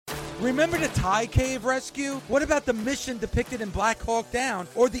Remember the Thai cave rescue? What about the mission depicted in Black Hawk Down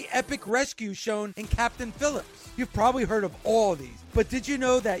or the epic rescue shown in Captain Phillips? You've probably heard of all of these, but did you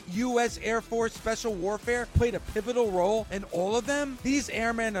know that U.S. Air Force Special Warfare played a pivotal role in all of them? These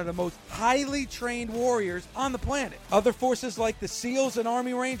airmen are the most highly trained warriors on the planet. Other forces like the SEALs and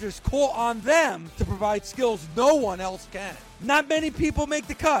Army Rangers call on them to provide skills no one else can. Not many people make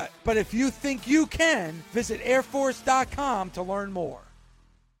the cut, but if you think you can, visit airforce.com to learn more.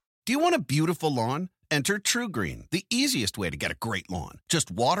 Do you want a beautiful lawn? Enter TruGreen, the easiest way to get a great lawn. Just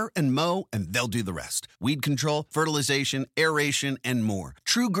water and mow, and they'll do the rest. Weed control, fertilization, aeration, and more.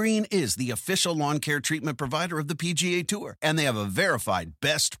 TruGreen is the official lawn care treatment provider of the PGA Tour, and they have a verified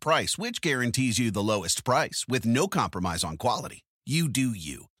best price, which guarantees you the lowest price with no compromise on quality. You do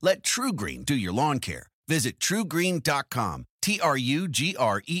you. Let TruGreen do your lawn care. Visit TruGreen.com,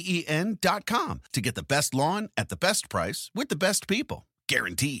 TruGreen.com, to get the best lawn at the best price with the best people.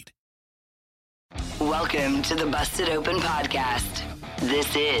 Guaranteed. Welcome to the Busted Open Podcast.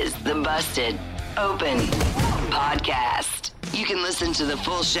 This is the Busted Open Podcast. You can listen to the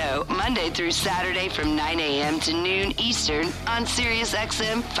full show Monday through Saturday from 9 a.m. to noon Eastern on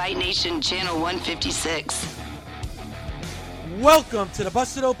SiriusXM Fight Nation Channel 156. Welcome to the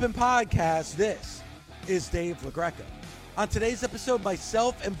Busted Open Podcast. This is Dave LaGreca. On today's episode,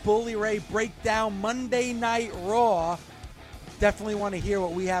 myself and Bully Ray break down Monday Night Raw. Definitely want to hear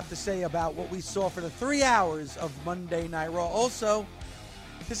what we have to say about what we saw for the 3 hours of Monday Night Raw. Also,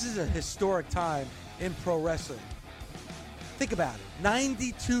 this is a historic time in pro wrestling. Think about it.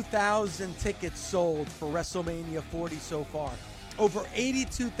 92,000 tickets sold for WrestleMania 40 so far. Over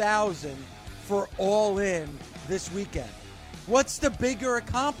 82,000 for All In this weekend. What's the bigger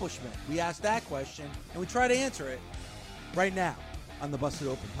accomplishment? We asked that question, and we try to answer it right now on the Busted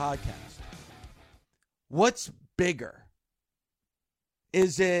Open Podcast. What's bigger?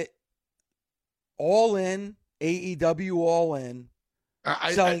 Is it All In, AEW All In?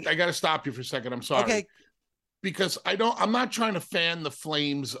 I got to stop you for a second. I'm sorry. Okay. Because I'm not trying to fan the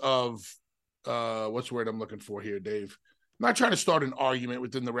flames of, what's the word I'm looking for here, Dave? I'm not trying to start an argument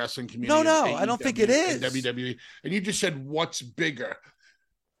within the wrestling community. No, AEW I don't think it is. And WWE. And you just said, what's bigger?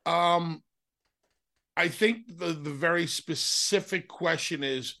 I think the very specific question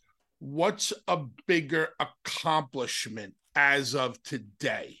is, what's a bigger accomplishment as of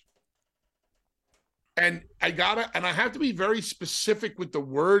today? And I have to be very specific with the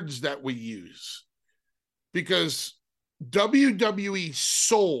words that we use, because WWE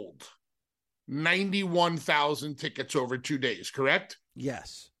sold 91,000 tickets over 2 days, correct?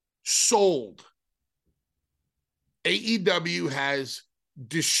 Yes. Sold. AEW has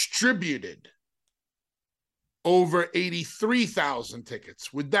distributed over 83,000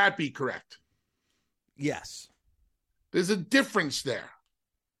 tickets. Would that be correct? Yes. There's a difference there.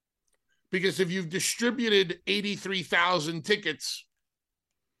 Because if you've distributed 83,000 tickets,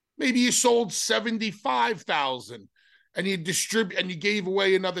 maybe you sold 75,000 and you gave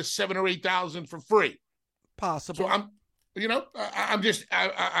away another 7,000 or 8,000 for free. Possible. So I'm just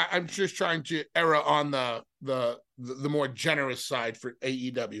trying to err on the more generous side for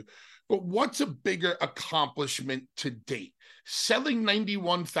AEW. But what's a bigger accomplishment to date? Selling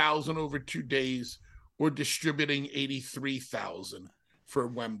 91,000 over 2 days, or distributing 83,000 for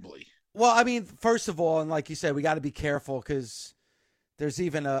Wembley? Well, I mean, first of all, and like you said, we got to be careful because there's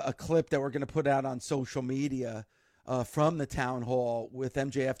even a clip that we're going to put out on social media from the town hall with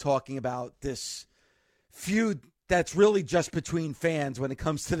MJF talking about this feud that's really just between fans when it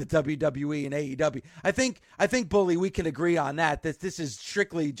comes to the WWE and AEW. I think, Bully, we can agree on that this is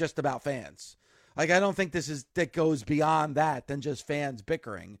strictly just about fans. Like, I don't think that goes beyond that than just fans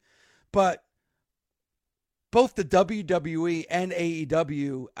bickering. But both the WWE and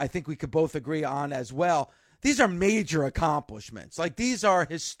AEW, I think we could both agree on as well. These are major accomplishments. Like, these are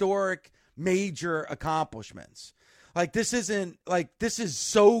historic, major accomplishments. Like, this is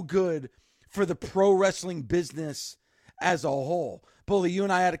so good for the pro wrestling business as a whole. Bully, you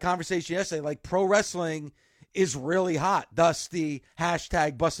and I had a conversation yesterday. Like, pro wrestling is really hot. Thus the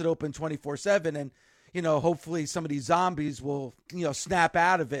hashtag Busted Open 24/7. And, hopefully some of these zombies will, snap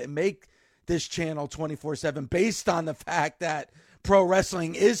out of it and make this channel 24/7 based on the fact that pro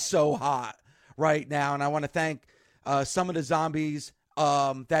wrestling is so hot right now. And I want to thank some of the zombies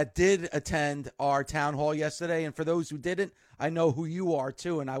that did attend our town hall yesterday. And for those who didn't, I know who you are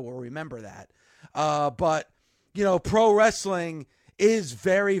too, and I will remember that. But pro wrestling is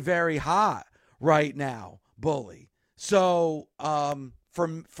very, very hot right now, Bully. So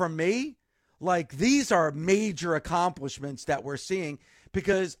for me, like, these are major accomplishments that we're seeing,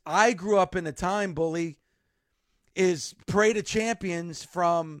 because I grew up in a time, Bully, is Parade of Champions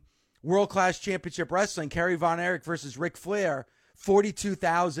from World Class Championship Wrestling, Kerry Von Erich versus Ric Flair.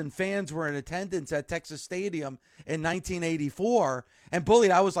 42,000 fans were in attendance at Texas Stadium in 1984. And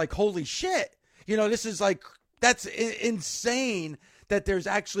Bully, I was like, holy shit. This is like, that's insane that there's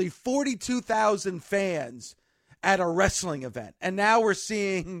actually 42,000 fans at a wrestling event. And now we're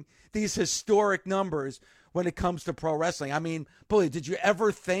seeing these historic numbers when it comes to pro wrestling. I mean, Bully, did you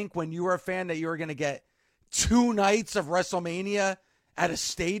ever think when you were a fan that you were going to get 2 nights of WrestleMania at a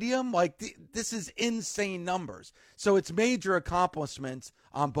stadium? Like, this is insane numbers. So it's major accomplishments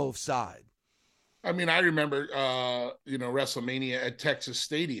on both sides. I mean, I remember, WrestleMania at Texas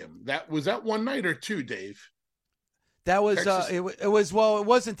Stadium. Was that one night or 2, Dave? That was it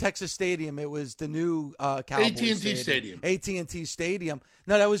wasn't Texas Stadium. It was the new Cowboys AT&T Stadium. AT&T Stadium.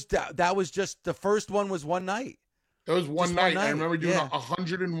 No, that was just the first one was one night. It was one night. I remember doing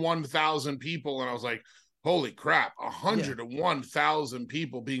 101,000 people, and I was like, holy crap, 101,000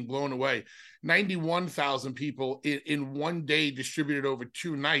 people being blown away. 91,000 people in one day distributed over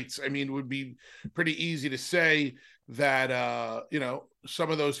 2 nights. I mean, it would be pretty easy to say that,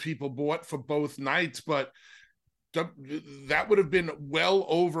 some of those people bought for both nights, but that would have been well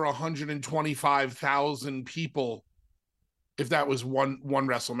over 125,000 people if that was one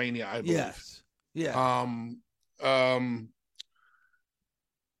WrestleMania, I believe. Yes. Yeah.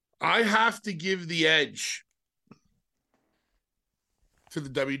 I have to give the edge to the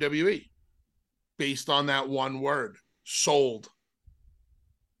WWE based on that one word: sold.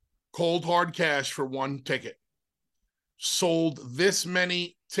 Cold hard cash for 1 ticket. Sold this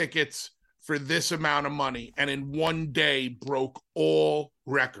many tickets for this amount of money, and in one day broke all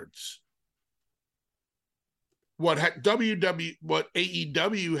records. What AEW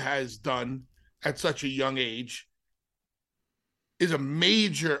has done at such a young age is a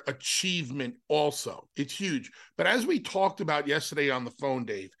major achievement also. It's huge. But as we talked about yesterday on the phone,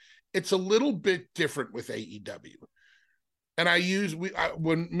 Dave, it's a little bit different with AEW. And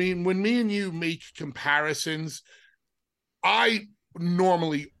when me and you make comparisons, I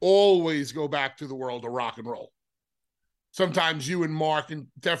normally always go back to the world of rock and roll. Sometimes you and Mark, and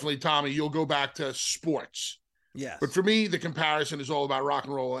definitely Tommy, you'll go back to sports. Yes. But for me, the comparison is all about rock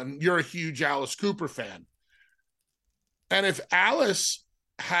and roll, and you're a huge Alice Cooper fan. And if Alice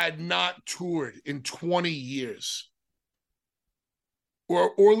had not toured in 20 years,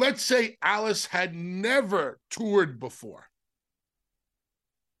 or let's say Alice had never toured before,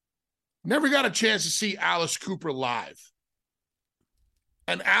 never got a chance to see Alice Cooper live,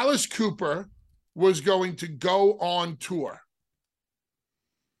 and Alice Cooper was going to go on tour,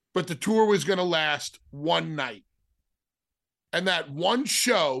 but the tour was going to last one night. And that one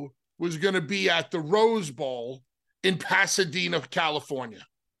show was going to be at the Rose Bowl in Pasadena, California,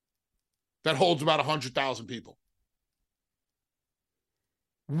 that holds about 100,000 people.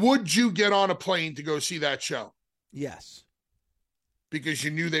 Would you get on a plane to go see that show? Yes. Because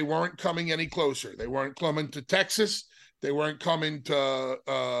you knew they weren't coming any closer. They weren't coming to Texas. They weren't coming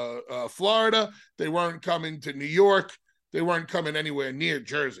to Florida. They weren't coming to New York. They weren't coming anywhere near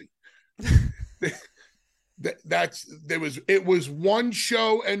Jersey. It was one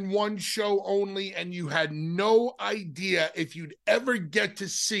show and one show only, and you had no idea if you'd ever get to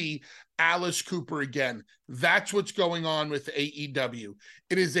see Alice Cooper again. That's what's going on with AEW.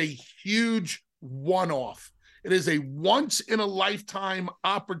 It is a huge one-off. It is a once-in-a-lifetime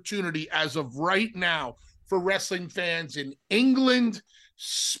opportunity as of right now for wrestling fans in England,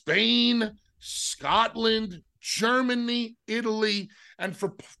 Spain, Scotland, Germany, Italy, and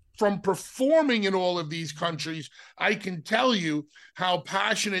from performing in all of these countries, I can tell you how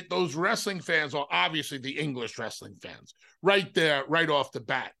passionate those wrestling fans are. Obviously, the English wrestling fans, right there, right off the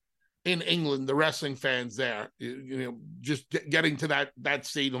bat. In England, the wrestling fans there, just getting to that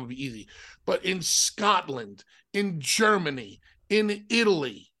state will be easy. But in Scotland, in Germany, in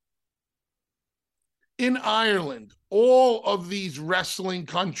Italy, in Ireland, all of these wrestling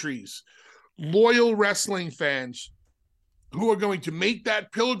countries, loyal wrestling fans who are going to make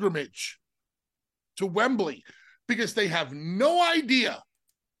that pilgrimage to Wembley because they have no idea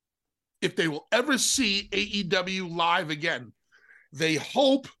if they will ever see AEW live again. They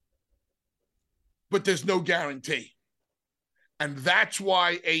hope, but there's no guarantee. And that's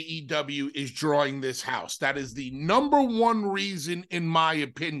why AEW is drawing this house. That is the number one reason, in my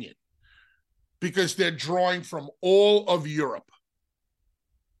opinion, because they're drawing from all of Europe.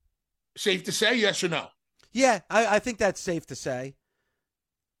 Safe to say, yes or no? Yeah, I think that's safe to say.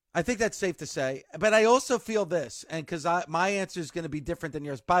 But I also feel this, and because my answer is going to be different than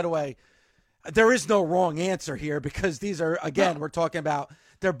yours. By the way, there is no wrong answer here because these are, again, we're talking about,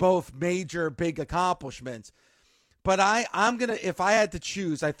 they're both major, big accomplishments. But I'm going to, if I had to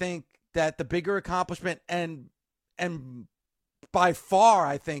choose, I think that the bigger accomplishment and by far,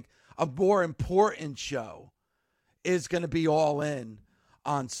 I think a more important show is going to be All In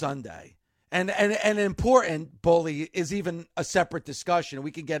on Sunday. And important, Bully, is even a separate discussion.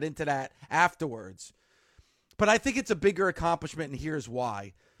 We can get into that afterwards. But I think it's a bigger accomplishment, and here's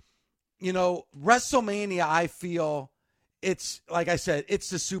why. You know, WrestleMania, I feel it's, like I said, it's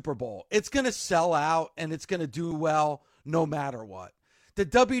the Super Bowl. It's going to sell out, and it's going to do well no matter what. The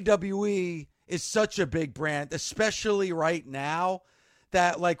WWE is such a big brand, especially right now,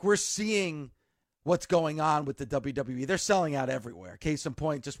 that, like, we're seeing what's going on with the WWE. They're selling out everywhere. Case in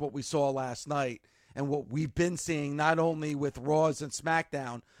point, just what we saw last night and what we've been seeing not only with Raws and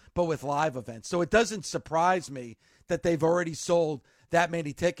SmackDown, but with live events. So it doesn't surprise me that they've already sold that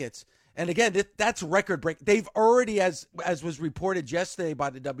many tickets. And again, that's record break. They've already, as was reported yesterday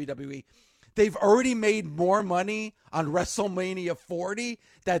by the WWE, they've already made more money on WrestleMania 40,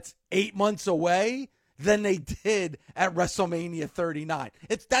 that's 8 months away, than they did at WrestleMania 39.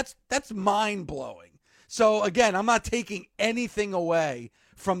 That's mind-blowing. So again, I'm not taking anything away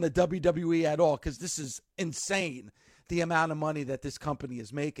from the WWE at all, because this is insane, the amount of money that this company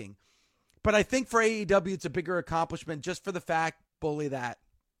is making. But I think for AEW, it's a bigger accomplishment just for the fact, Bully, that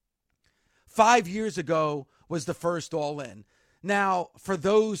 5 years ago was the first All In. Now, for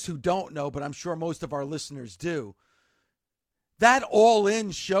those who don't know, but I'm sure most of our listeners do, that All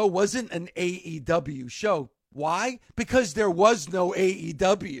In show wasn't an AEW show. Why? Because there was no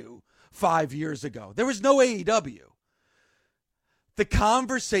AEW 5 years ago. There was no AEW. The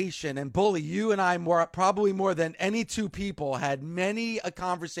conversation, and Bully, you and I probably more than any two people had many a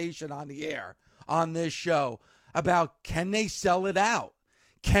conversation on the air on this show about, can they sell it out?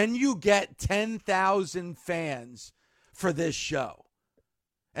 Can you get 10,000 fans for this show?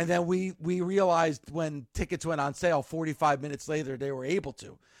 And then we realized when tickets went on sale 45 minutes later, they were able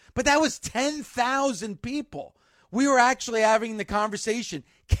to. But that was 10,000 people. We were actually having the conversation,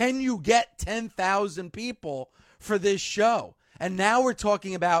 can you get 10,000 people for this show? And now we're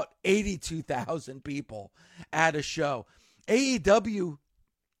talking about 82,000 people at a show. AEW,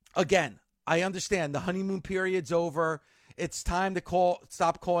 again, I understand the honeymoon period's over. It's time to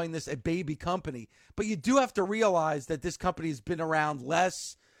stop calling this a baby company. But you do have to realize that this company has been around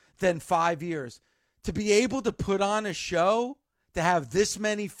less than 5 years. To be able to put on a show, to have this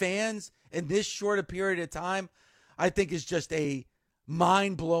many fans in this short a period of time, I think is just a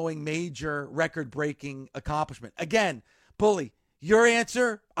mind-blowing, major, record-breaking accomplishment. Again, Bully, your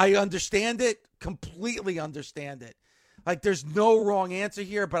answer, I understand it, completely understand it. Like, there's no wrong answer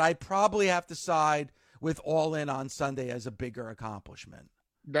here, but I probably have to side with All In on Sunday as a bigger accomplishment.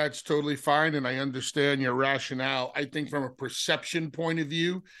 That's totally fine, and I understand your rationale. I think from a perception point of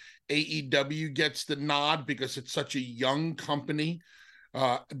view, AEW gets the nod because it's such a young company.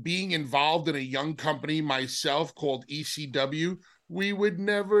 Being involved in a young company myself called ECW, we would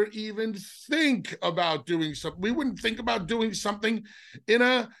never even think about doing something. We wouldn't think about doing something in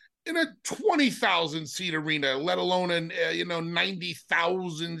a 20,000 seat arena, let alone an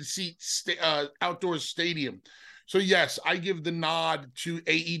 90,000 seat outdoor stadium. So yes, I give the nod to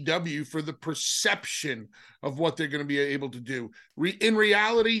AEW for the perception of what they're going to be able to do. In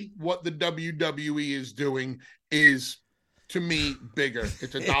reality, what the WWE is doing is, to me, bigger.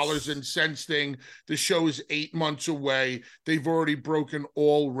 It's a dollars and cents thing. The show is 8 months away. They've already broken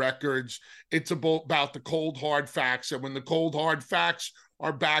all records. It's about the cold, hard facts. And when the cold, hard facts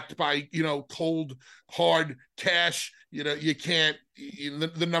are backed by, cold, hard cash, you can't,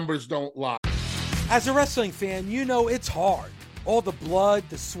 the numbers don't lie. As a wrestling fan, it's hard. All the blood,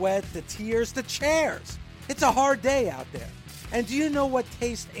 the sweat, the tears, the chairs. It's a hard day out there. And do you know what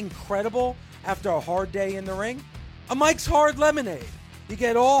tastes incredible after a hard day in the ring? A Mike's Hard Lemonade. You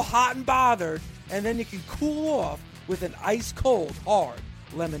get all hot and bothered, and then you can cool off with an ice-cold, hard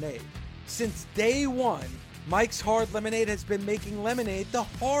lemonade. Since day one, Mike's Hard Lemonade has been making lemonade the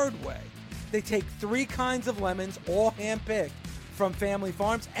hard way. They take 3 kinds of lemons, all hand-picked from family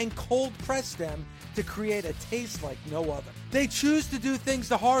farms, and cold press them to create a taste like no other. They choose to do things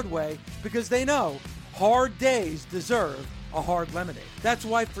the hard way because they know hard days deserve a hard lemonade. That's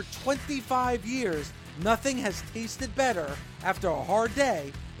why for 25 years, nothing has tasted better after a hard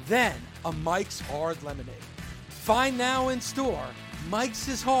day than a Mike's Hard Lemonade. Find now in store. Mike's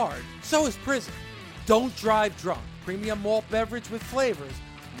is hard, so is prison. Don't drive drunk. Premium malt beverage with flavors.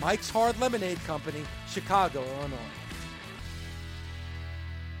 Mike's Hard Lemonade Company, Chicago, Illinois.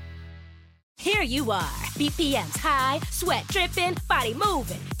 Here you are, BPMs high, sweat dripping, body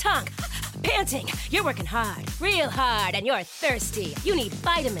moving, tongue Panting! You're working hard, real hard, and you're thirsty. You need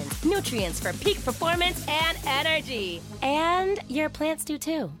vitamins, nutrients for peak performance and energy. And your plants do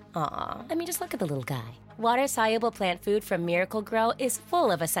too. Aw, I mean, just look at the little guy. Water-soluble plant food from Miracle Grow is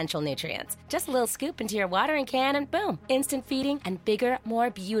full of essential nutrients. Just a little scoop into your watering can and boom, instant feeding and bigger, more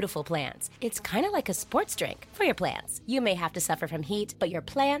beautiful plants. It's kind of like a sports drink for your plants. You may have to suffer from heat, but your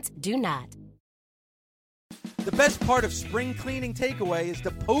plants do not. The best part of spring cleaning takeaway is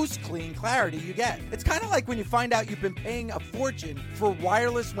the post-clean clarity you get. It's kind of like when you find out you've been paying a fortune for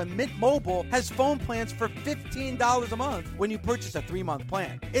wireless when Mint Mobile has phone plans for $15 a month when you purchase a 3-month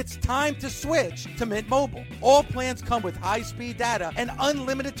plan. It's time to switch to Mint Mobile. All plans come with high-speed data and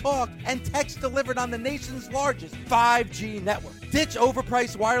unlimited talk and text delivered on the nation's largest 5G network. Ditch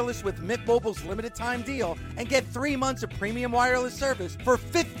overpriced wireless with Mint Mobile's limited time deal and get 3 months of premium wireless service for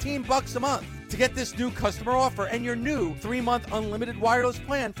 $15 a month. To get this new customer offer and your new 3-month unlimited wireless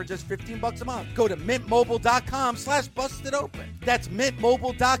plan for just $15 a month, go to mintmobile.com/bustedopen. That's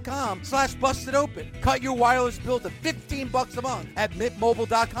mintmobile.com/bustedopen. Cut your wireless bill to $15 a month at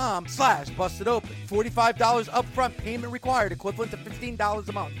mintmobile.com/bustedopen. $45 upfront payment required, equivalent to $15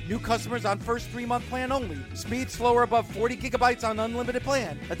 a month. New customers on first 3-month plan only. Speed slower above 40 gigabytes on unlimited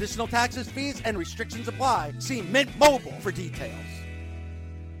plan. Additional taxes, fees, and restrictions apply. See Mint Mobile for details.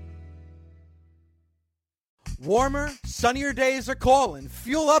 Warmer, sunnier days are calling.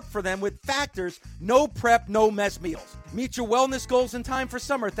 Fuel up for them with Factor's no prep, no mess meals. Meet your wellness goals in time for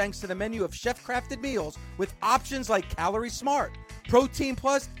summer thanks to the menu of chef-crafted meals with options like Calorie Smart, Protein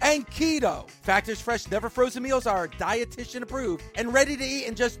Plus, and Keto. Factor's fresh, never frozen meals are dietitian approved and ready to eat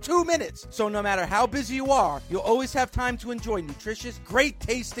in just 2 minutes. So no matter how busy you are, you'll always have time to enjoy nutritious, great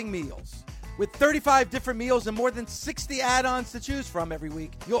tasting meals. With 35 different meals and more than 60 add-ons to choose from every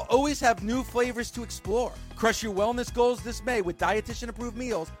week, you'll always have new flavors to explore. Crush your wellness goals this May with dietitian-approved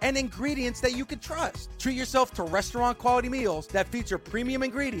meals and ingredients that you can trust. Treat yourself to restaurant-quality meals that feature premium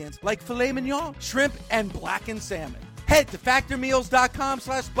ingredients like filet mignon, shrimp, and blackened salmon. Head to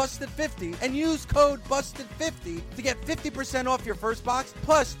factormeals.com/busted50 and use code busted50 to get 50% off your first box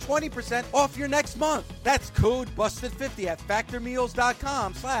plus 20% off your next month. That's code busted50 at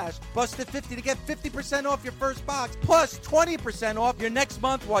factormeals.com/busted50 to get 50% off your first box plus 20% off your next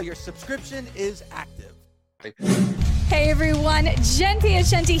month while your subscription is active. Hey everyone, Jen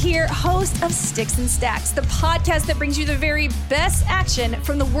Piacenti here, host of Sticks and Stacks, the podcast that brings you the very best action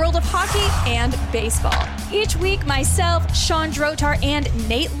from the world of hockey and baseball. Each week, myself, Sean Drotar, and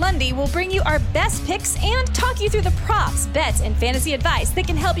Nate Lundy will bring you our best picks and talk you through the props, bets, and fantasy advice that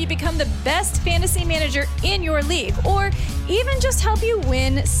can help you become the best fantasy manager in your league, or even just help you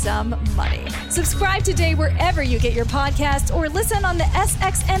win some money. Subscribe today wherever you get your podcast or listen on the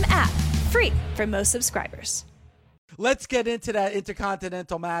SXM app, free for most subscribers. Let's get into that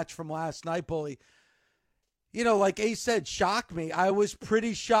Intercontinental match from last night, Bully. You know, like Ace said, shocked me. I was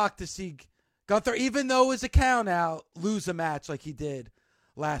pretty shocked to see Gunther, even though it was a count out, lose a match like he did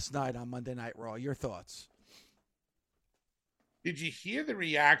last night on Monday Night Raw. Your thoughts? Did you hear the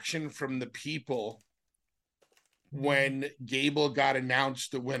reaction from the people when Gable got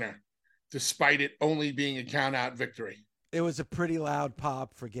announced the winner, despite it only being a count out victory? It was a pretty loud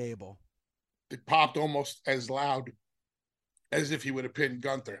pop for Gable. It popped almost as loud as if he would have pinned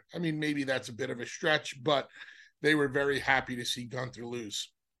Gunther. I mean, maybe that's a bit of a stretch, but they were very happy to see Gunther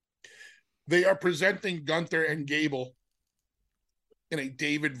lose. They are presenting Gunther and Gable in a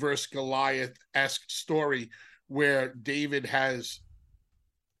David versus Goliath-esque story where David has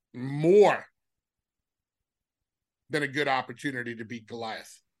more than a good opportunity to beat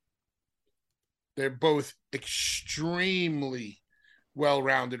Goliath. They're both extremely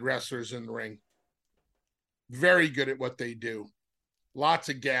well-rounded wrestlers in the ring. Very good at what they do. Lots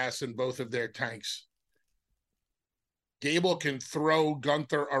of gas in both of their tanks. Gable can throw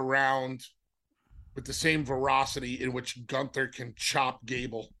Gunther around with the same veracity in which Gunther can chop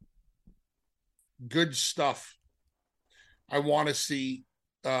Gable. Good stuff. I want to see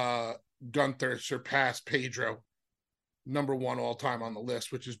Gunther surpass Pedro, number one all time on the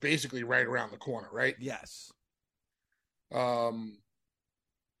list, which is basically right around the corner, right? Yes.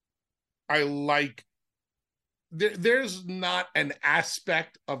 I like there's not an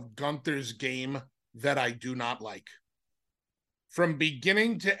aspect of Gunther's game that I do not like. From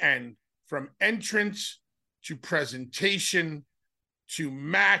beginning to end, from entrance to presentation to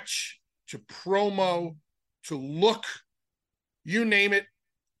match to promo to look, you name it,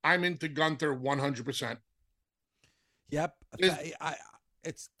 I'm into Gunther 100%. Yep.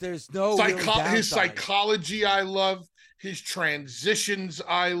 There's no really his psychology I love, his transitions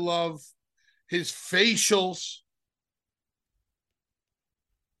I love, his facials.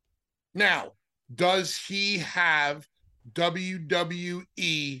 Now, does he have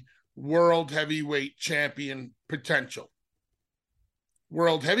WWE World Heavyweight Champion potential?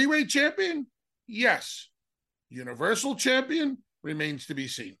 World Heavyweight Champion? Yes. Universal Champion remains to be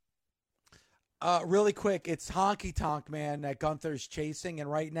seen. Really quick, it's Honky Tonk Man that Gunther's chasing,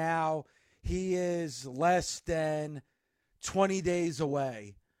 and right now he is less than 20 days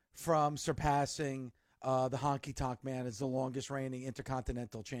away from surpassing the Honky Tonk Man as the longest reigning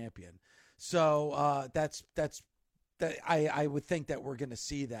Intercontinental Champion. So I would think that we're going to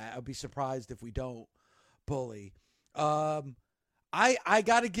see that. I'd be surprised if we don't, Bully. I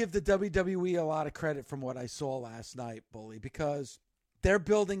got to give the WWE a lot of credit from what I saw last night, Bully, because they're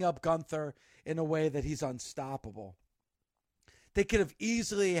building up Gunther in a way that he's unstoppable. They could have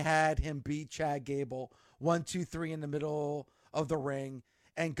easily had him beat Chad Gable 1, 2, 3 in the middle of the ring,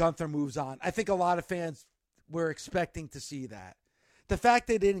 and Gunther moves on. I think a lot of fans were expecting to see that. The fact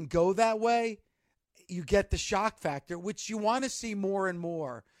they didn't go that way, you get the shock factor, which you want to see more and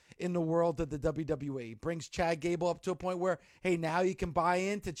more in the world of the WWE. Brings Chad Gable up to a point where, hey, now you can buy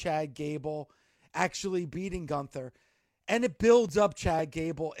into Chad Gable actually beating Gunther. And it builds up Chad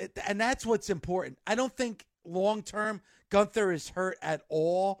Gable. And that's what's important. I don't think long-term Gunther is hurt at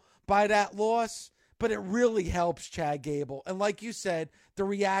all by that loss, but it really helps Chad Gable. And like you said, the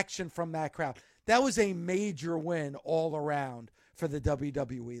reaction from that crowd, that was a major win all around for the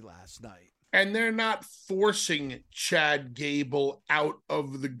WWE last night. And they're not forcing Chad Gable out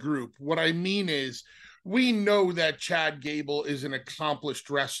of the group. What I mean is, we know that Chad Gable is an accomplished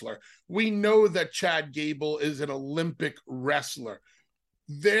wrestler. We know that Chad Gable is an Olympic wrestler.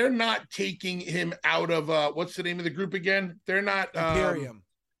 They're not taking him out of, what's the name of the group again? They're not... Imperium.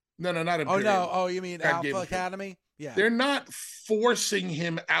 No, not Imperium. Oh, no. Oh, you mean Chad Alpha Gable. Academy? Yeah. They're not forcing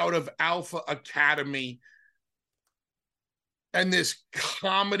him out of Alpha Academy and this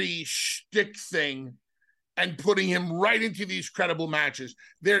comedy shtick thing and putting him right into these credible matches.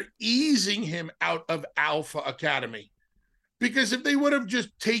 They're easing him out of Alpha Academy. Because if they would have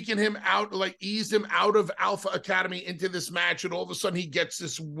just taken him out, like eased him out of Alpha Academy into this match, and all of a sudden he gets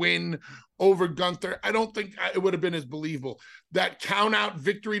this win over Gunther, I don't think it would have been as believable. That count-out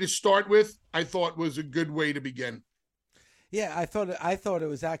victory to start with, I thought was a good way to begin. Yeah, I thought it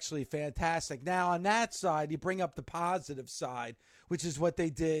was actually fantastic. Now, on that side, you bring up the positive side, which is what they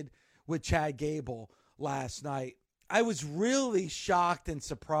did with Chad Gable last night. I was really shocked and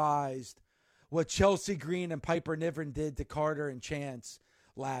surprised what Chelsea Green and Piper Niven did to Carter and Chance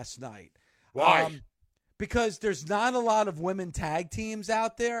last night. Why? Because there's not a lot of women tag teams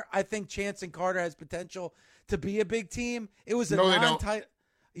out there. I think Chance and Carter has potential to be a big team. It was a non-title.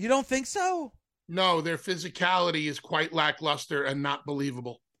 You don't think so? No, their physicality is quite lackluster and not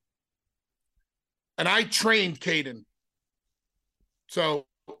believable. And I trained Caden. So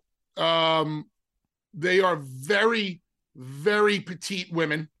they are very, very petite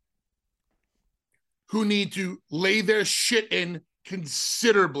women who need to lay their shit in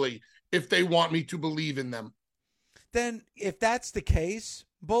considerably if they want me to believe in them. Then if that's the case,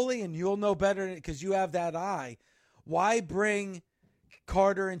 Bully, and you'll know better because you have that eye, why bring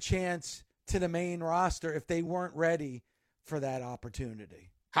Carter and Chance to the main roster if they weren't ready for that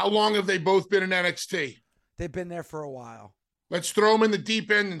opportunity? How long have they both been in NXT? They've been there for a while. Let's throw them in the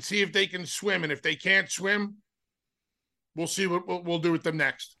deep end and see if they can swim. And if they can't swim, we'll see what we'll do with them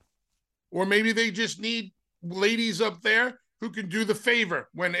next. Or maybe they just need ladies up there who can do the favor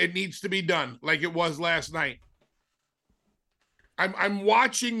when it needs to be done, like it was last night. I'm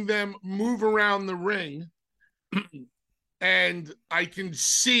watching them move around the ring, and I can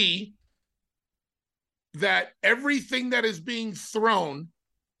see that everything that is being thrown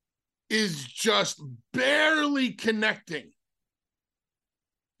is just barely connecting.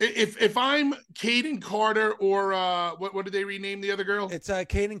 If I'm Caden Carter or what did they rename the other girl? It's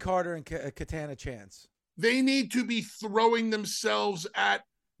Caden Carter and Katana Chance. They need to be throwing themselves at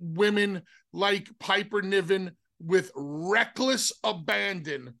women like Piper Niven with reckless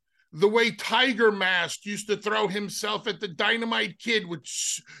abandon, the way Tiger Mask used to throw himself at the Dynamite Kid with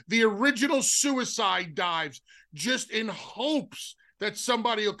the original suicide dives, just in hopes that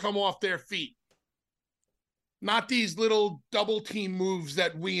somebody will come off their feet. Not these little double team moves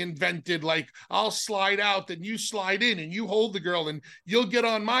that we invented, like I'll slide out, then you slide in and you hold the girl and you'll get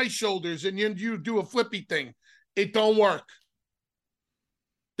on my shoulders and you do a flippy thing. It don't work.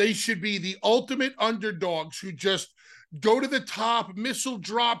 They should be the ultimate underdogs who just go to the top, missile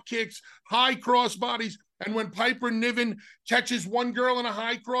drop kicks, high cross bodies. And when Piper Niven catches one girl in a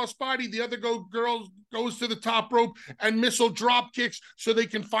high cross body, the other girl goes to the top rope and missile drop kicks so they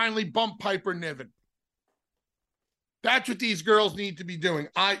can finally bump Piper Niven. That's what these girls need to be doing.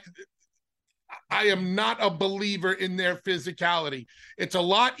 I am not a believer in their physicality. It's a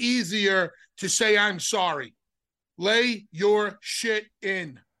lot easier to say, I'm sorry. Lay your shit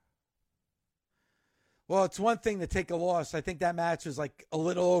in. Well, it's one thing to take a loss. I think that match was like a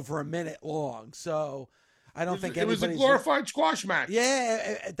little over a minute long. So I don't think it was a glorified squash match.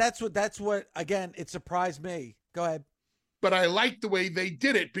 Yeah, that's what, again, it surprised me. Go ahead. But I like the way they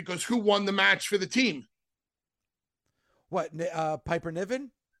did it because who won the match for the team? What, Piper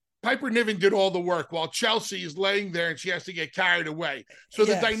Niven? Piper Niven did all the work while Chelsea is laying there and she has to get carried away. So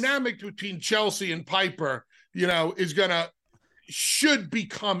the dynamic between Chelsea and Piper, should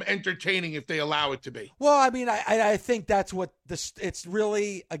become entertaining if they allow it to be. Well, I mean, I think that's what it's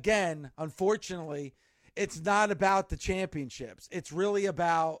really, again, unfortunately, it's not about the championships. It's really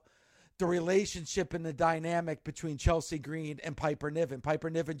about the relationship and the dynamic between Chelsea Green and Piper Niven. Piper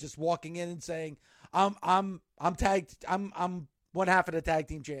Niven just walking in and saying, I'm one half of the tag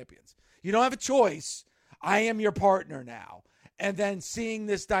team champions. You don't have a choice. I am your partner now. And then seeing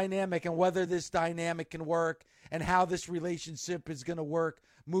this dynamic and whether this dynamic can work and how this relationship is going to work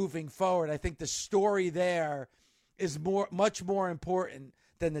moving forward. I think the story there is much more important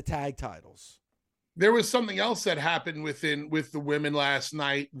than the tag titles. There was something else that happened with the women last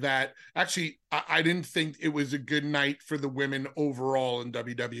night that actually I didn't think it was a good night for the women overall in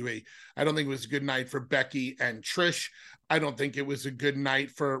WWE. I don't think it was a good night for Becky and Trish. I don't think it was a good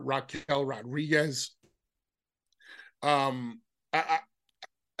night for Raquel Rodriguez. I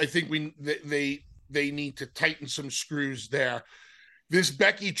think they need to tighten some screws there. This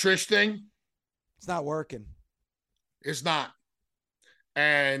Becky Trish thing, it's not working. It's not.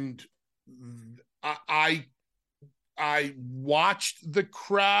 And I watched the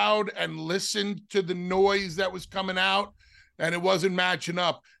crowd and listened to the noise that was coming out, and it wasn't matching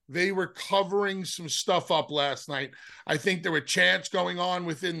up. They were covering some stuff up last night. I think there were chants going on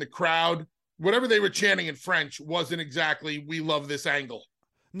within the crowd. Whatever they were chanting in French wasn't exactly, we love this angle.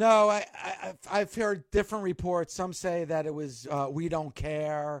 No, I've heard different reports. Some say that it was we don't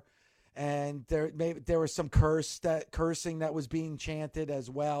care, and there was some cursing that was being chanted as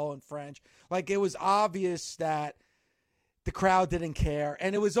well in French. Like, it was obvious that the crowd didn't care,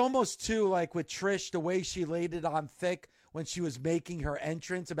 and it was almost too like with Trish, the way she laid it on thick when she was making her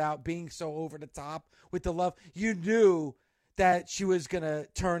entrance about being so over the top with the love. You knew that she was gonna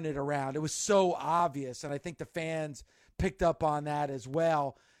turn it around. It was so obvious, and I think the fans picked up on that as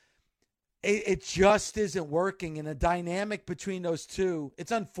well. It just isn't working, and the dynamic between those two,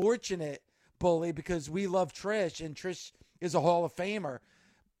 it's unfortunate, Bully, because we love Trish, and Trish is a Hall of Famer,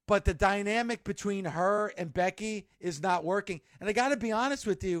 but the dynamic between her and Becky is not working. And I got to be honest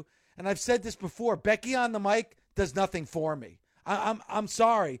with you, and I've said this before, Becky on the mic does nothing for me. I'm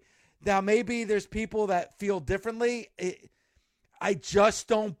sorry. Now, maybe there's people that feel differently. I just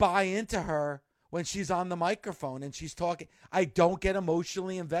don't buy into her when she's on the microphone and she's talking. I don't get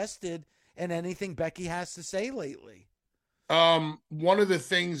emotionally invested in anything Becky has to say lately. One of the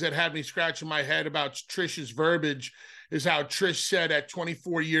things that had me scratching my head about Trish's verbiage is how Trish said at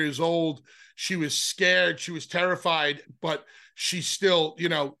 24 years old, she was scared, she was terrified, but she still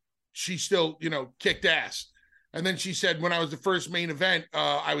kicked ass. And then she said, when I was the first main event,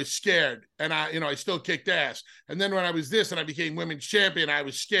 I was scared and I still kicked ass. And then when I was this and I became women's champion, I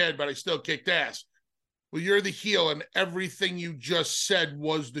was scared, but I still kicked ass. Well, you're the heel, and everything you just said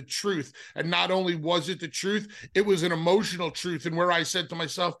was the truth. And not only was it the truth, it was an emotional truth. And where I said to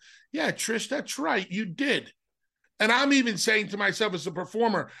myself, yeah, Trish, that's right, you did. And I'm even saying to myself as a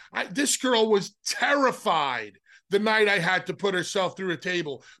performer, this girl was terrified the night I had to put herself through a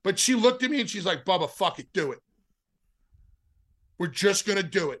table. But she looked at me and she's like, Bubba, fuck it, do it. We're just going to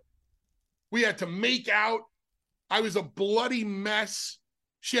do it. We had to make out. I was a bloody mess.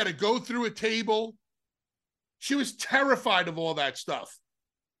 She had to go through a table. She was terrified of all that stuff.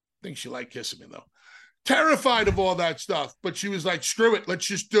 I think she liked kissing me, though. Terrified of all that stuff. But she was like, screw it. Let's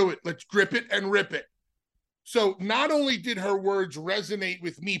just do it. Let's grip it and rip it. So not only did her words resonate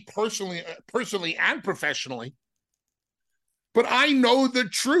with me personally and professionally, but I know the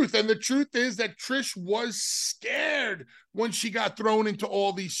truth. And the truth is that Trish was scared when she got thrown into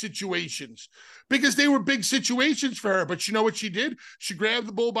all these situations because they were big situations for her. But you know what she did? She grabbed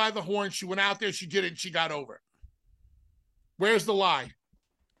the bull by the horn. She went out there. She did it. And she got over. Where's the lie?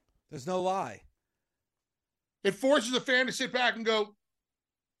 There's no lie. It forces a fan to sit back and go,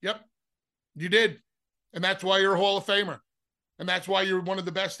 yep, you did. And that's why you're a Hall of Famer. And that's why you're one of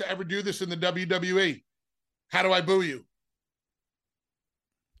the best to ever do this in the WWE. How do I boo you?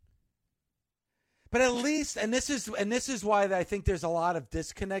 But at least, and this is why I think there's a lot of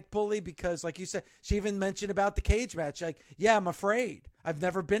disconnect, Bully, because like you said, she even mentioned about the cage match. Like, yeah, I'm afraid. I've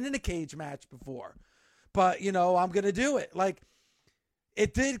never been in a cage match before, but I'm going to do it. Like,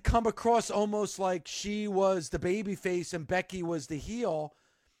 it did come across almost like she was the baby face and Becky was the heel,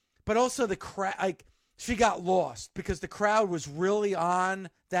 but also the crowd, like, she got lost because the crowd was really on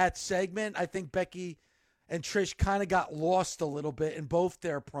that segment. I think Becky and Trish kind of got lost a little bit in both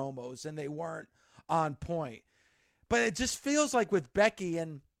their promos, and they weren't on point. But it just feels like with Becky,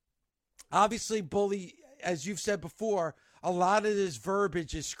 and obviously, Bully, as you've said before, a lot of this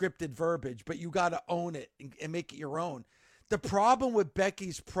verbiage is scripted verbiage, but you got to own it and make it your own. The problem with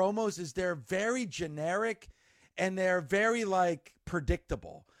Becky's promos is they're very generic and they're very, like,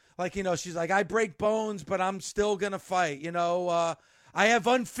 predictable. Like, she's like, I break bones, but I'm still going to fight. I have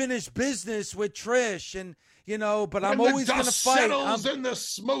unfinished business with Trish, and but I'm always going to fight. Settles and the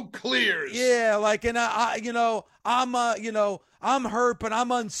smoke clears. Yeah, like, and I'm hurt, but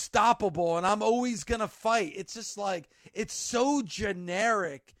I'm unstoppable, and I'm always going to fight. It's just like, it's so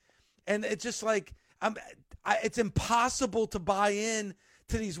generic, and it's just like, it's impossible to buy in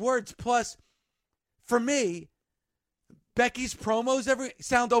to these words. Plus, for me, Becky's promos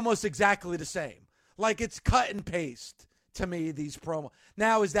sound almost exactly the same. Like, it's cut and paste to me, these promos.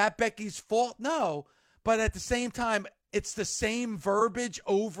 Now, is that Becky's fault? No. But at the same time, it's the same verbiage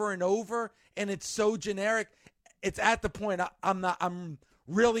over and over, and it's so generic. It's at the point I'm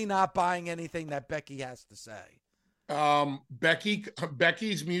really not buying anything that Becky has to say.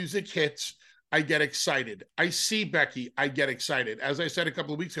 Becky's music hits. I get excited. I see Becky. I get excited. As I said a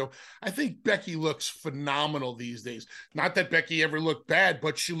couple of weeks ago, I think Becky looks phenomenal these days. Not that Becky ever looked bad,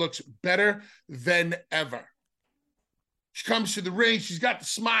 but she looks better than ever. She comes to the ring. She's got the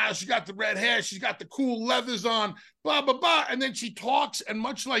smile. She's got the red hair. She's got the cool leathers on, blah, blah, blah. And then she talks. And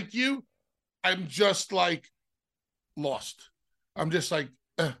much like you, I'm just like lost. I'm just like,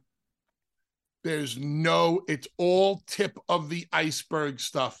 it's all tip of the iceberg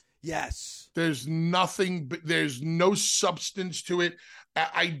stuff. Yes. There's nothing, there's no substance to it.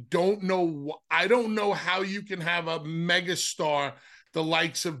 I don't know how you can have a megastar the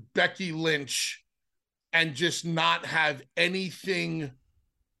likes of Becky Lynch and just not have anything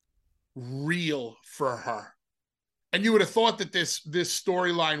real for her. And you would have thought that this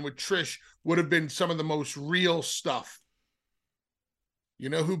storyline with Trish would have been some of the most real stuff. You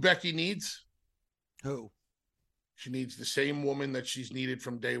know who Becky needs? Who? She needs the same woman that she's needed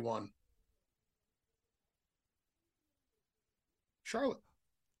from day one. Charlotte.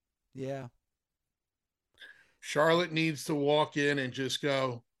 Yeah. Charlotte needs to walk in and just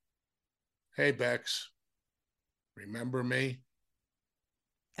go, hey, Bex, remember me?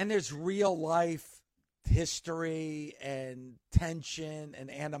 And there's real life history and tension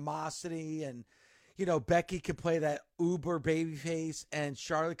and animosity, and Becky could play that uber babyface and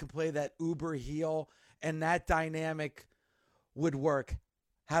Charlotte could play that uber heel, and that dynamic would work.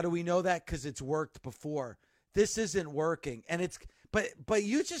 How do we know that? Because it's worked before. This isn't working, and but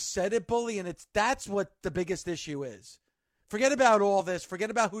you just said it, Bully, and that's what the biggest issue is. Forget about all this. Forget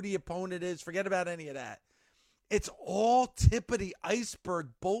about who the opponent is. Forget about any of that. It's all tip of the iceberg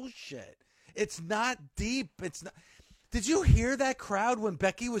bullshit. It's not deep. It's not. Did you hear that crowd when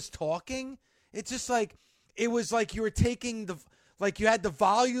Becky was talking? It's just like, it was like you were taking you had the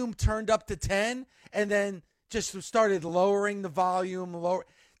volume turned up to 10 and then just started lowering the volume.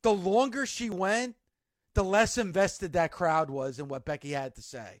 The longer she went, the less invested that crowd was in what Becky had to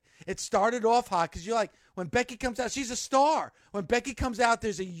say. It started off hot because you're like, when Becky comes out, she's a star. When Becky comes out,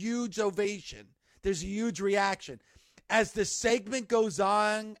 there's a huge ovation. There's a huge reaction. As the segment goes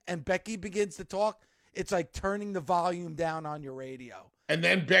on and Becky begins to talk, it's like turning the volume down on your radio. And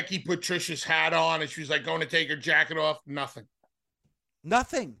then Becky put Trish's hat on and she was like going to take her jacket off. Nothing.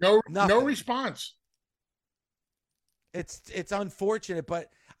 Nothing. No response. It's unfortunate, but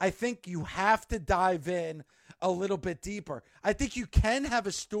I think you have to dive in a little bit deeper. I think you can have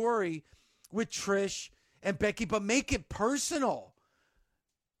a story with Trish and Becky, but make it personal.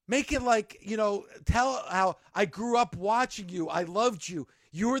 Make it like, tell how I grew up watching you. I loved you.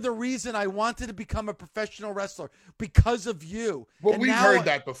 You were the reason I wanted to become a professional wrestler because of you. Well, we've heard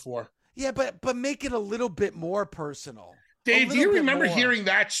that before. Yeah, but make it a little bit more personal. Dave, do you remember hearing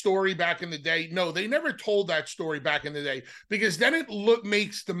that story back in the day? No, they never told that story back in the day because then it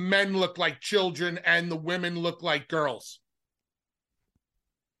makes the men look like children and the women look like girls.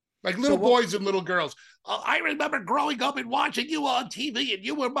 Like little boys and little girls. I remember growing up and watching you on TV and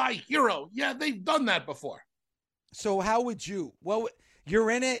you were my hero. Yeah, they've done that before. So how would you? Well, you're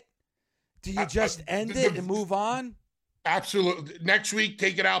in it. Do you just end it and move on? Absolutely. Next week,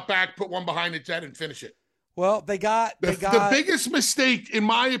 take it out back, put one behind its head, and finish it. Well, they got the biggest mistake, in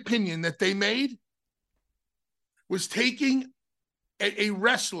my opinion, that they made was taking a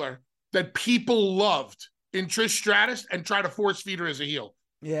wrestler that people loved in Trish Stratus and try to force feed her as a heel.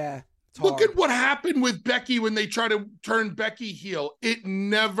 Yeah. Look at what happened with Becky when they tried to turn Becky heel. It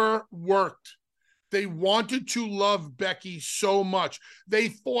never worked. They wanted to love Becky so much. They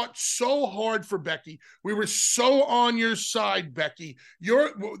fought so hard for Becky. We were so on your side, Becky.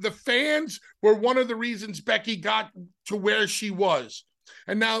 The fans were one of the reasons Becky got to where she was.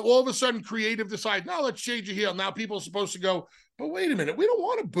 And now all of a sudden, creative decide, now let's change your heel. Now people are supposed to go, but wait a minute, we don't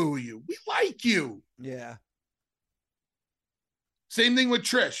want to boo you. We like you. Yeah. Same thing with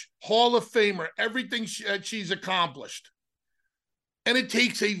Trish, Hall of Famer, everything she's accomplished. And it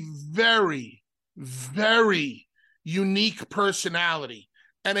takes a very, very unique personality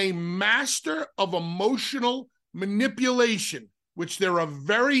and a master of emotional manipulation, which there are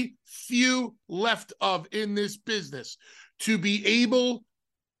very few left of in this business, to be able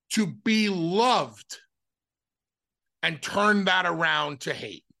to be loved and turn that around to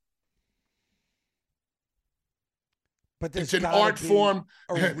hate. But it's an art form.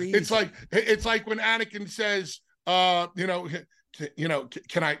 It's like when Anakin says, can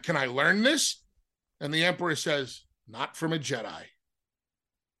I learn this? And the Emperor says, not from a Jedi.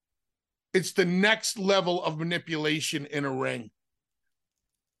 It's the next level of manipulation in a ring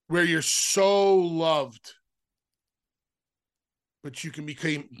where you're so loved, but you can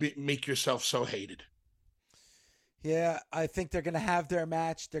make yourself so hated. Yeah, I think they're going to have their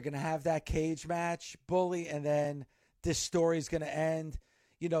match. They're going to have that cage match, Bully, and then this story's going to end.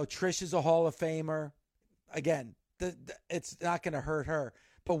 You know, Trish is a Hall of Famer. Again, it's not going to hurt her.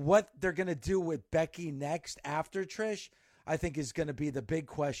 But what they're going to do with Becky next after Trish, I think is going to be the big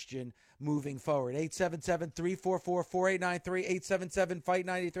question moving forward. 877-344-4893,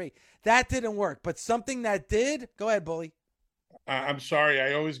 877-FIGHT-93. That didn't work, but something that did, go ahead, Bully. I'm sorry,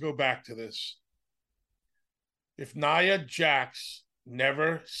 I always go back to this. If Nia Jax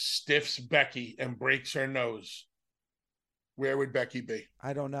never stiffs Becky and breaks her nose, where would Becky be?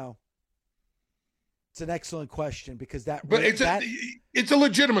 I don't know. It's an excellent question because it's a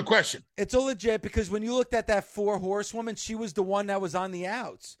legitimate question. It's a legit because when you looked at that 4 horsewoman, she was the one that was on the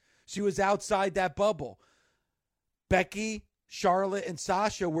outs. She was outside that bubble. Becky, Charlotte, and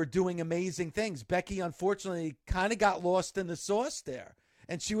Sasha were doing amazing things. Becky, unfortunately, kind of got lost in the sauce there,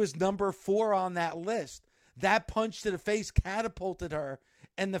 and she was number 4 on that list. That punch to the face catapulted her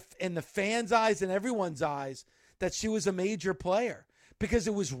in the fans' eyes and everyone's eyes that she was a major player because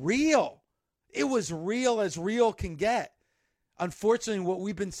it was real. It was real as real can get. Unfortunately, what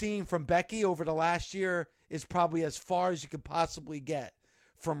we've been seeing from Becky over the last year is probably as far as you could possibly get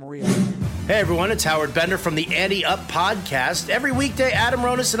from real. Hey everyone, it's Howard Bender from the Ante Up Podcast. Every weekday, Adam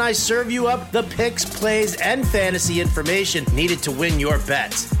Ronis and I serve you up the picks, plays, and fantasy information needed to win your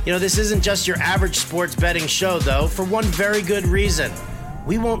bets. You know, this isn't just your average sports betting show, though, for one very good reason.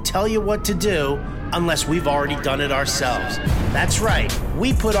 We won't tell you what to do unless we've already done it ourselves. That's right.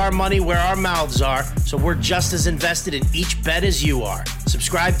 We put our money where our mouths are, so we're just as invested in each bet as you are.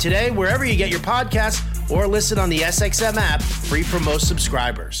 Subscribe today wherever you get your podcasts or listen on the SXM app, free for most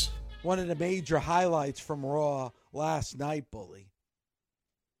subscribers. One of the major highlights from Raw last night, Bully.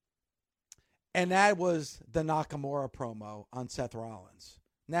 And that was the Nakamura promo on Seth Rollins.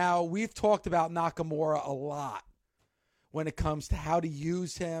 Now, we've talked about Nakamura a lot when it comes to how to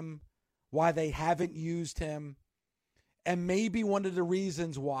use him, why they haven't used him, and maybe one of the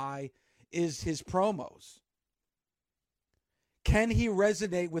reasons why is his promos. Can he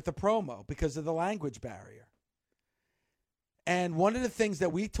resonate with the promo because of the language barrier? And one of the things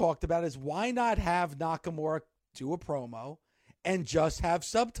that we talked about is why not have Nakamura do a promo and just have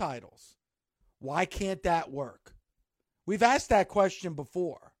subtitles? Why can't that work? We've asked that question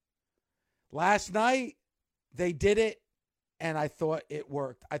before. Last night, they did it, and I thought it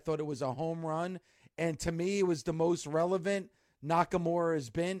worked. I thought it was a home run, and to me, it was the most relevant Nakamura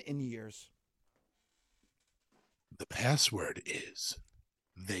has been in years. The password is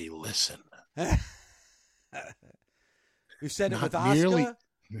they listen. We've said it with Asuka,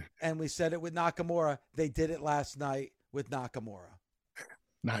 and we said it with Nakamura. They did it last night with Nakamura.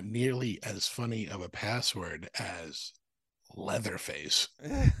 Not nearly as funny of a password as Leatherface.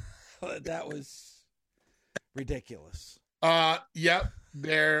 That was ridiculous. Yep,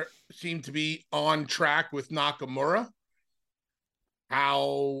 they seem to be on track with Nakamura.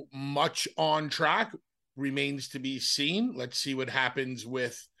 How much on track remains to be seen. Let's see what happens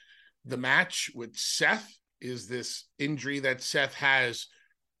with the match with Seth. Is this injury that Seth has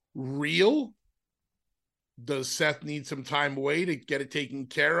real? Does Seth need some time away to get it taken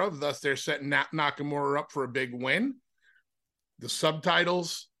care of? Thus, they're setting Nakamura up for a big win. The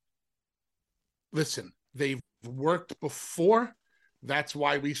subtitles, listen, they've worked before. That's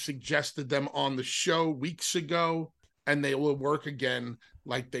why we suggested them on the show weeks ago, and they will work again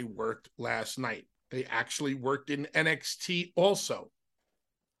like they worked last night. They actually worked in NXT also.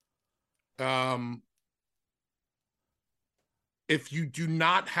 If you do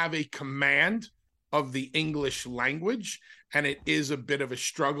not have a command of the English language, and it is a bit of a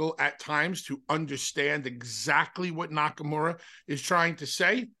struggle at times to understand exactly what Nakamura is trying to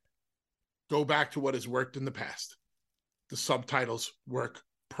say, go back to what has worked in the past. The subtitles work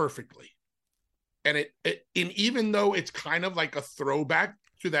perfectly. And even though it's kind of like a throwback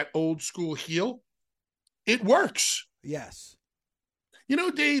to that old school heel, it works. Yes. You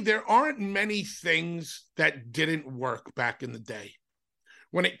know, Dave, there aren't many things that didn't work back in the day.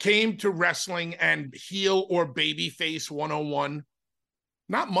 When it came to wrestling and heel or babyface 101,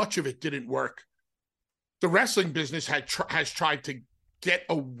 not much of it didn't work. The wrestling business has tried to get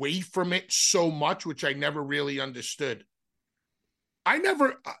away from it so much, which I never really understood. I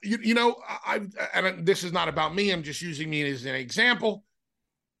never, and this is not about me, I'm just using me as an example.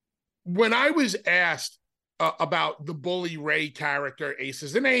 When I was asked about the Bully Ray character,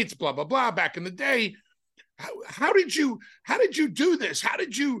 Aces and Eights, blah, blah, blah, back in the day, how did you do this? How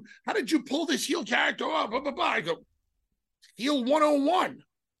did you pull this heel character off? Blah, blah, blah. I go, heel 101.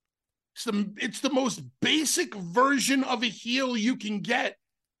 It's the most basic version of a heel you can get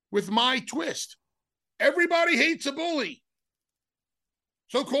with my twist. Everybody hates a bully.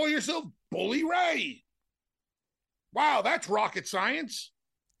 So call yourself Bully Ray. Wow, that's rocket science.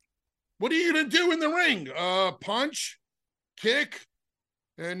 What are you going to do in the ring? Punch, kick,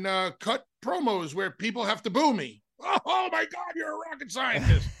 and cut promos where people have to boo me. Oh my God, you're a rocket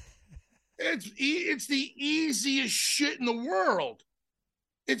scientist. It's the easiest shit in the world.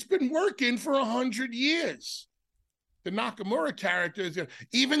 It's been working for 100 years. The Nakamura character is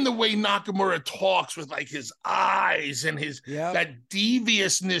even the way Nakamura talks with like his eyes and his that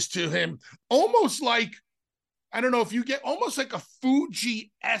deviousness to him, almost like, I don't know if you get almost like a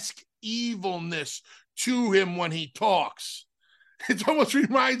Fuji-esque evilness to him when he talks. It almost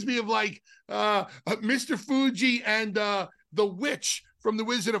reminds me of like Mr. Fuji and the witch from The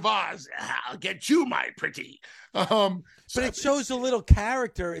Wizard of Oz. I'll get you, my pretty. But it shows a little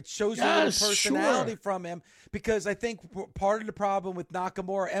character. It shows a little personality from him, because I think part of the problem with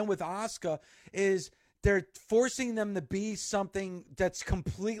Nakamura and with Asuka is they're forcing them to be something that's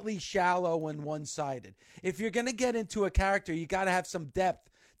completely shallow and one-sided. If you're going to get into a character, you got to have some depth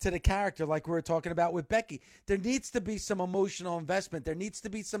to the character, like we were talking about with Becky. There needs to be some emotional investment. There needs to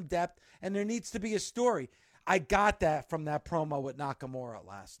be some depth, and there needs to be a story. I got that from that promo with Nakamura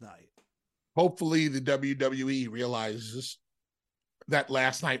last night. Hopefully the WWE realizes that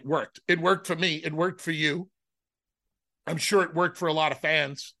last night worked. It worked for me. It worked for you. I'm sure it worked for a lot of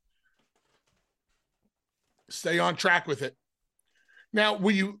fans. Stay on track with it. Now,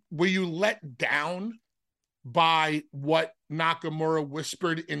 were you let down by what Nakamura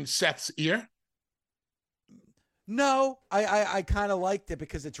whispered in Seth's ear? No, I kind of liked it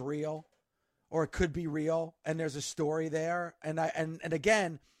because it's real, or it could be real, and there's a story there. And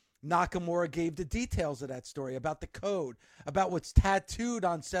again, Nakamura gave the details of that story about the code, about what's tattooed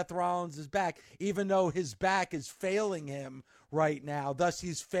on Seth Rollins' back, even though his back is failing him right now. Thus,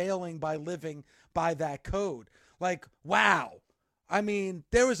 he's failing by living by that code. Like, wow. I mean,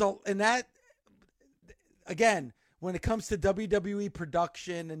 there was again, when it comes to WWE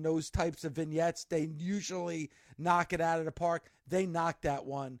production and those types of vignettes, they usually knock it out of the park. They knocked that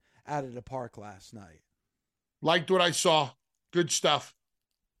one out of the park last night. Liked what I saw. Good stuff.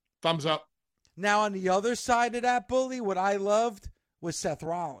 Thumbs up. Now, on the other side of that, Bully, what I loved was Seth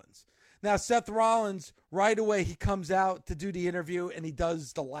Rollins. Now, Seth Rollins, right away, he comes out to do the interview and he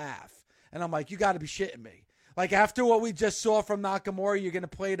does the laugh. And I'm like, you got to be shitting me. Like, after what we just saw from Nakamura, you're going to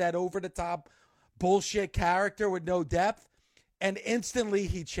play that over-the-top bullshit character with no depth? And instantly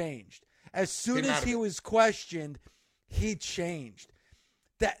he changed. As soon as he was questioned, he changed.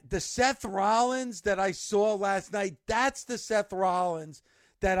 The Seth Rollins that I saw last night, that's the Seth Rollins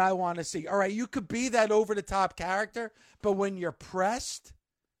that I want to see. All right, you could be that over-the-top character, but when you're pressed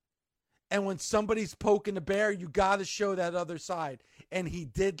and when somebody's poking the bear, you got to show that other side. And he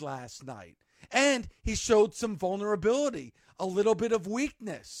did last night. And he showed some vulnerability, a little bit of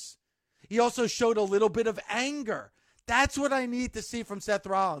weakness. He also showed a little bit of anger. That's what I need to see from Seth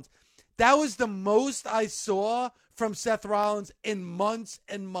Rollins. That was the most I saw from Seth Rollins in months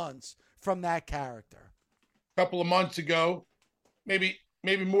and months from that character. A couple of months ago, maybe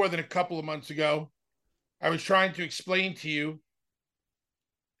more than a couple of months ago, I was trying to explain to you,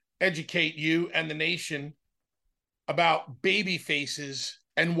 educate you and the nation about baby faces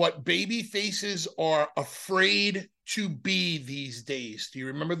and what baby faces are afraid to be these days. Do you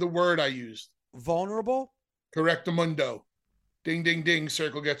remember the word I used? Vulnerable? Correctamundo. Ding, ding, ding.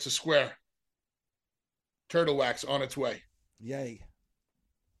 Circle gets a square. Turtle wax on its way. Yay.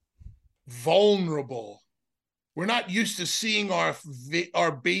 Vulnerable. We're not used to seeing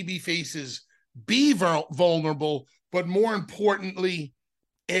our baby faces be vulnerable, but more importantly,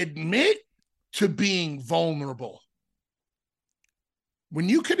 admit to being vulnerable. When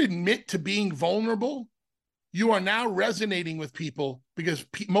you can admit to being vulnerable, you are now resonating with people because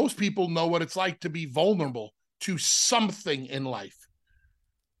most people know what it's like to be vulnerable to something in life.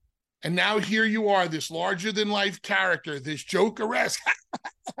 And now here you are, this larger-than-life character, this Joker-esque.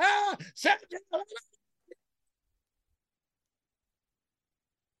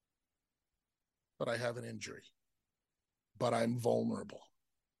 But I have an injury. But I'm vulnerable.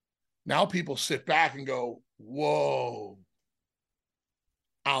 Now people sit back and go, whoa.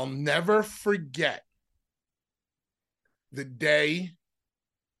 I'll never forget the day.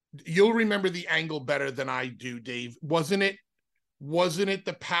 You'll remember the angle better than I do, Dave. Wasn't it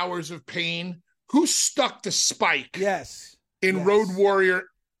the Powers of Pain? Who stuck the spike? Yes. In Road Warrior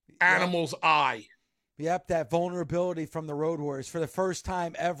Animal's eye. Yep, that vulnerability from the Road Warriors for the first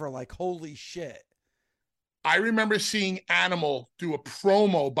time ever. Like, holy shit. I remember seeing Animal do a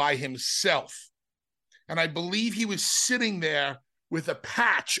promo by himself. And I believe he was sitting there with a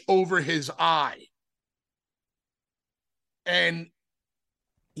patch over his eye. And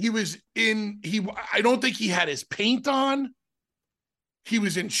I don't think he had his paint on. He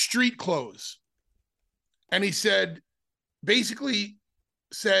was in street clothes. And he basically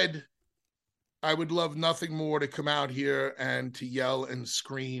said, I would love nothing more to come out here and to yell and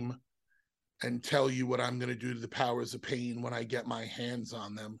scream and tell you what I'm going to do to the Powers of Pain when I get my hands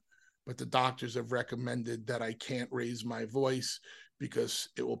on them. But the doctors have recommended that I can't raise my voice because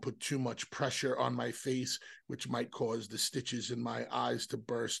it will put too much pressure on my face, which might cause the stitches in my eyes to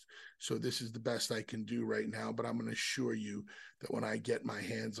burst. So this is the best I can do right now. But I'm going to assure you that when I get my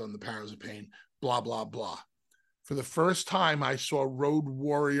hands on the Powers of Pain, blah, blah, blah. For the first time, I saw Road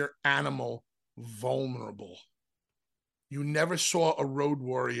Warrior Animal vulnerable. You never saw a Road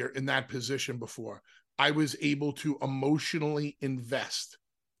Warrior in that position before. I was able to emotionally invest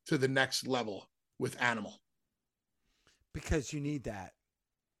to the next level with Animal. Because you need that.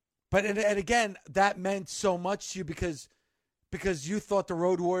 But and again, that meant so much to you because you thought the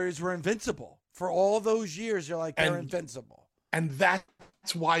Road Warriors were invincible. For all those years, you're like, they're invincible. And that's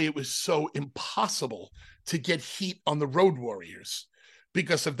why it was so impossible to get heat on the Road Warriors,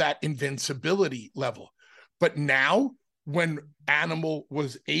 because of that invincibility level. But now, when Animal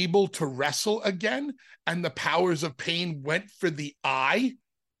was able to wrestle again and the Powers of Pain went for the eye,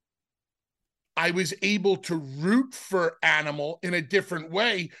 I was able to root for Animal in a different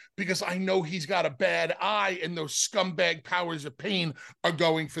way because I know he's got a bad eye and those scumbag Powers of Pain are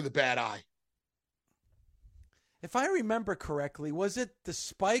going for the bad eye. If I remember correctly, was it the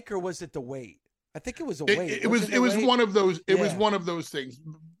spike or was it the weight? I think it was a weight. It was one of those. It was one of those things.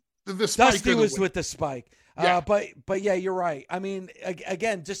 The spike Dusty was with the spike. Yeah. But yeah, you're right. I mean,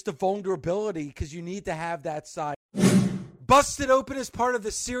 again, just the vulnerability because you need to have that side. Busted Open is part of the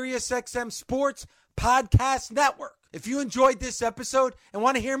SiriusXM Sports Podcast Network. If you enjoyed this episode and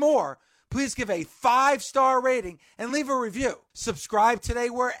want to hear more, please give a 5-star rating and leave a review. Subscribe today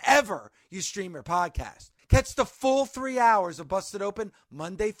wherever you stream your podcast. Catch the full 3 hours of Busted Open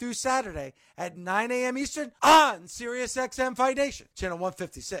Monday through Saturday at 9 a.m. Eastern on SiriusXM Fight Nation, channel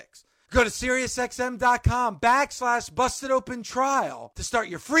 156. Go to SiriusXM.com/Busted Open Trial to start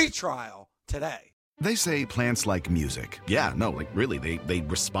your free trial today. They say plants like music. Yeah, no, like really, they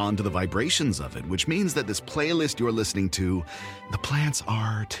respond to the vibrations of it, which means that this playlist you're listening to, the plants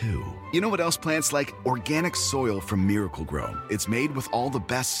are too. You know what else plants like? Organic soil from Miracle Grow. It's made with all the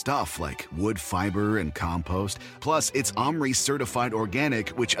best stuff like wood fiber and compost. Plus, it's OMRI certified organic,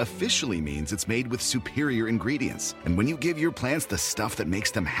 which officially means it's made with superior ingredients. And when you give your plants the stuff that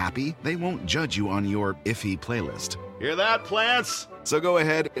makes them happy, they won't judge you on your iffy playlist. Hear that, plants? So go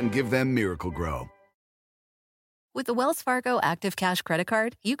ahead and give them Miracle Grow. With the Wells Fargo Active Cash Credit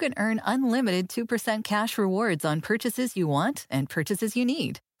Card, you can earn unlimited 2% cash rewards on purchases you want and purchases you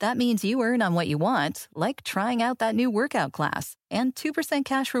need. That means you earn on what you want, like trying out that new workout class, and 2%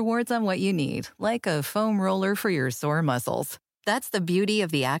 cash rewards on what you need, like a foam roller for your sore muscles. That's the beauty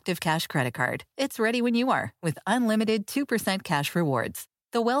of the Active Cash Credit Card. It's ready when you are, with unlimited 2% cash rewards.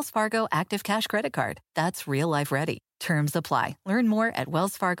 The Wells Fargo Active Cash Credit Card. That's real life ready. Terms apply. Learn more at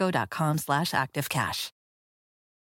wellsfargo.com/activecash.